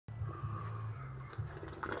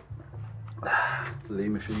Lee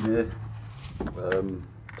machine here.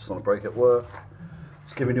 Just on a break at work.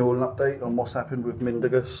 Just giving you all an update on what's happened with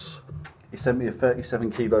Mindaugas. He sent me a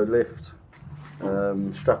 37 kilo lift.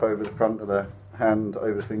 Strap over the front of the hand,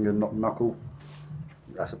 over the finger, not knuckle.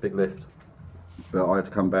 That's a big lift. But I had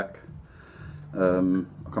to come back. I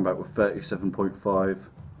come back with 37.5,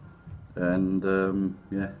 and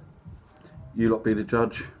yeah, you lot be the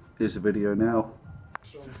judge. Here's the video now.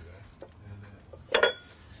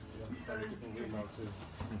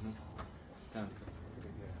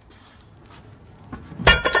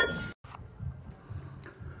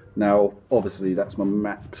 Now, obviously, that's my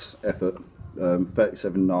max effort.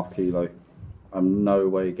 37.5 kilo. I'm no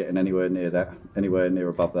way getting anywhere near that, anywhere near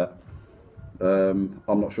above that. I'm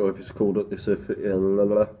not sure if it's called it this, if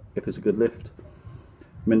it's a good lift.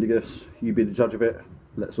 Mindaugas, you be the judge of it.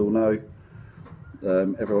 Let us all know.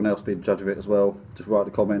 Everyone else be the judge of it as well. Just write in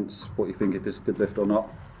the comments what you think, if it's a good lift or not.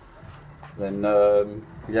 Then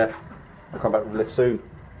yeah, I'll come back with a lift soon.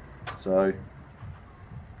 So,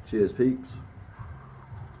 cheers, peeps.